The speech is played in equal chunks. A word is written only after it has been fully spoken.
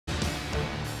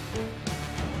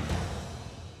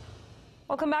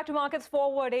Welcome back to Markets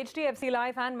Forward. HDFC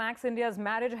Life and Max India's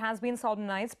marriage has been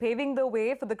solemnized, paving the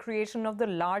way for the creation of the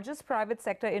largest private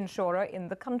sector insurer in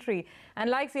the country. And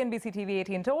like CNBC TV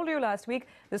 18 told you last week,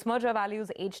 this merger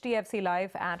values HDFC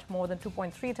Life at more than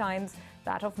 2.3 times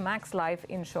that of Max Life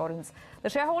Insurance. The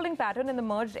shareholding pattern in the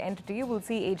merged entity will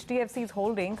see HDFC's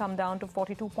holding come down to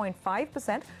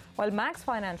 42.5%, while Max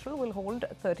Financial will hold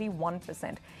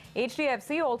 31%.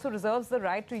 HDFC also reserves the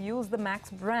right to use the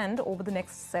Max brand over the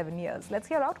next 7 years. Let's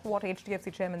hear out what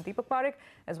HDFC Chairman Deepak Parekh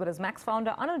as well as Max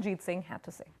founder Aniljeet Singh had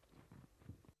to say.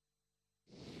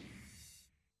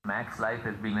 Max Life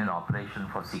has been in operation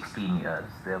for 16 years.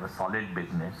 They have a solid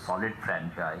business, solid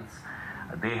franchise.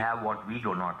 They have what we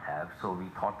do not have, so we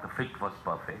thought the fit was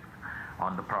perfect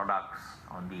on the products,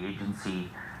 on the agency,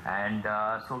 and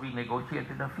so we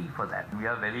negotiated a fee for that. We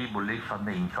are very bullish on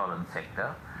the insurance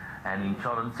sector, and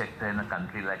insurance sector in a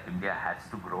country like India has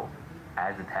to grow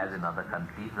as it has in other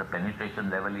countries. The penetration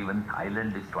level, even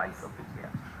Thailand, is twice of India.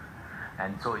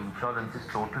 And so insurance is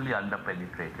totally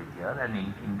under-penetrated here, and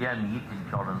India needs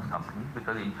insurance companies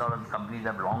because insurance companies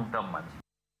have long-term money.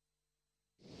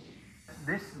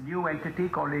 This new entity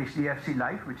called HDFC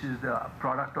Life, which is the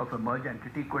product of a merged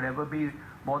entity, could ever be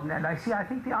more than LIC? I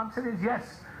think the answer is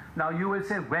yes. Now you will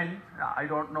say when, I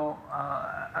don't know,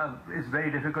 it's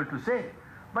very difficult to say,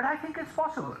 but I think it's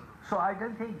possible. So I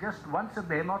don't think just once a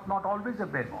behemoth, not always a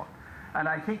behemoth. And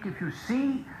I think if you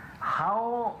see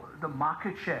how the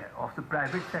market share of the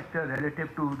private sector relative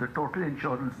to the total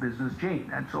insurance business chain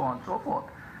and so on and so forth,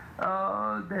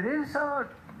 there is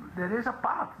a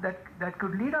path that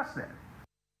could lead us there.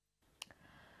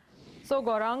 So,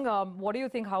 Gaurang, what do you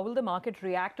think? How will the market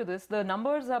react to this? The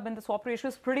numbers have been, the swap ratio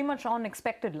is pretty much on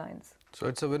expected lines. So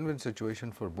it's a win-win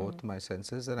situation for both my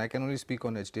senses, and I can only speak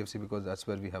on HDFC because that's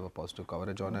where we have a positive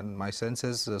coverage on. And my sense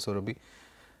is, Surabhi,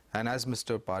 and as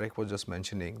Mr. Parekh was just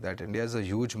mentioning, that India is a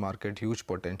huge market, huge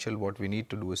potential. What we need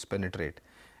to do is penetrate.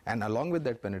 And along with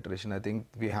that penetration, I think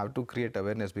we have to create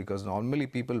awareness, because normally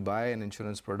people buy an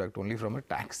insurance product only from a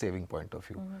tax saving point of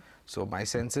view. So my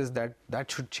sense is that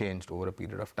that should change over a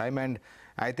period of time. And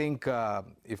I think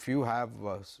if you have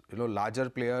larger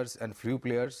players and few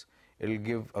players, it will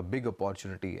give a big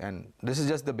opportunity. And this is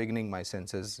just the beginning, my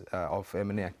sense is, of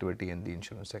M&A activity in the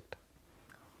insurance sector.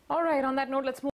 All right, on that note, let's move